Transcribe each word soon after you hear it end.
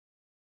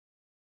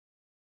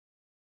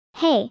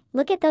Hey,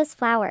 look at those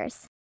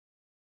flowers.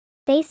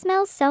 They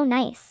smell so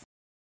nice.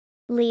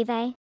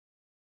 𝗦𝘂𝗯𝗀𝗏.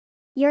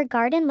 Your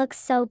garden looks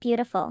so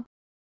beautiful.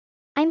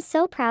 I'm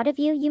so proud of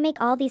you. You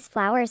make all these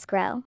flowers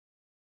grow.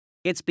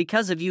 It's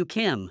because of you,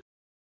 Kim.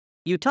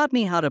 You taught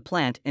me how to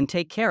plant and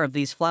take care of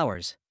these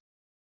flowers.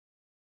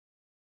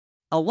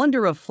 A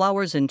wonder of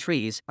flowers and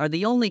trees are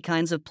the only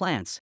kinds of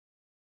plants.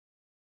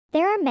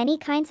 There are many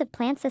kinds of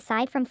plants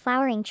aside from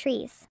flowering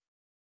trees.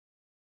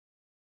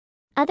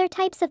 Other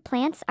types of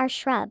plants are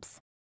shrubs,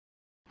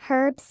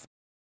 herbs,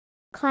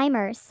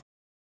 climbers,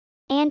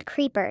 and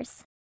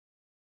creepers.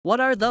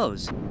 What are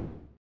those?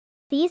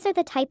 These are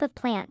the type of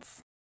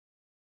plants: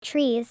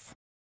 trees,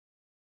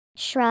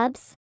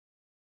 shrubs,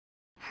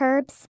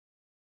 herbs,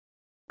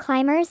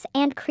 climbers,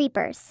 and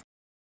creepers.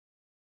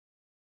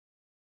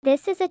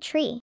 This is a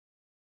tree.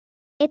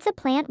 It's a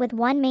plant with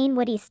one main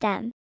woody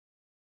stem,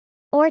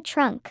 or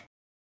trunk.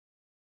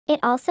 It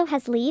also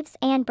has leaves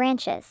and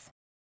branches.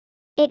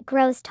 It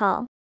grows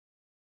tall.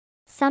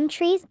 Some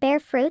trees bear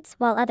fruits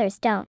while others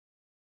don't.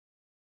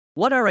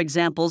 What are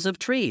examples of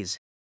trees?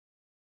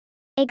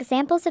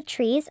 Examples of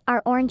trees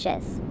are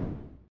oranges,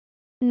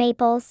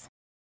 maples,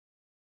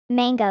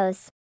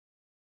 mangoes,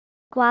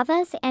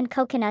 guavas, and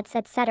coconuts,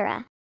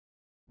 etc.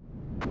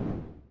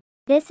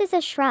 This is a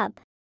shrub.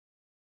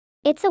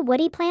 It's a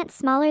woody plant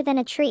smaller than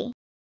a tree.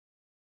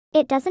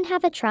 It doesn't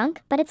have a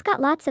trunk, but it's got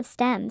lots of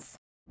stems.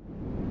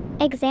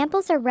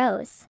 Examples are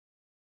rose,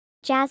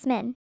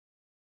 jasmine,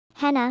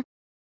 henna,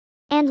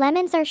 and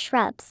lemons are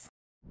shrubs.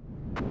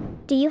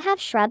 Do you have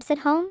shrubs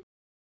at home?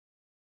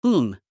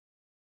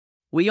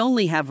 We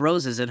only have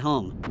roses at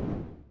home.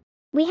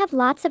 We have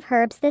lots of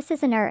herbs. This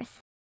is an earth.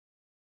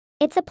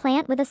 It's a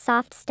plant with a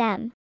soft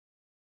stem.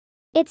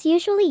 It's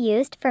usually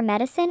used for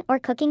medicine or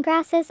cooking.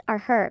 Grasses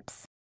are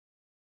herbs.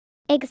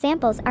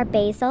 Examples are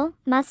basil,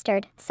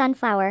 mustard,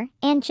 sunflower,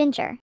 and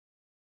ginger.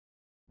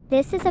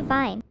 This is a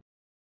vine.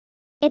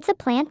 It's a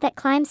plant that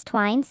climbs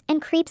twines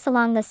and creeps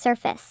along the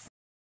surface.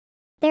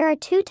 There are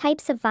two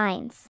types of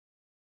vines: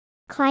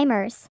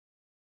 climbers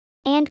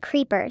and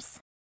creepers.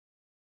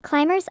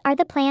 Climbers are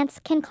the plants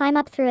can climb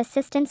up through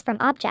assistance from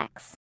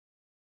objects.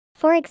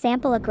 For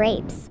example, a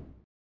grapes,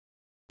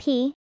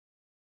 pea,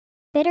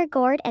 bitter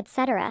gourd,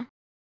 etc.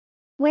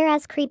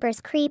 Whereas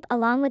creepers creep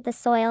along with the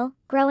soil,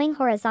 growing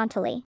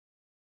horizontally.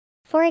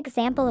 For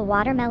example, a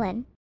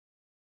watermelon,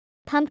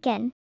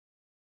 pumpkin,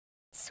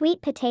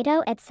 sweet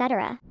potato,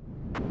 etc.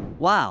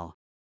 Wow!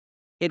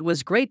 It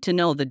was great to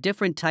know the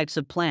different types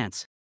of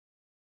plants.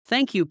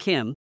 Thank you,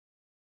 Kim.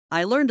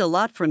 I learned a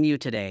lot from you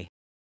today.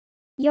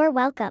 You're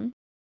welcome.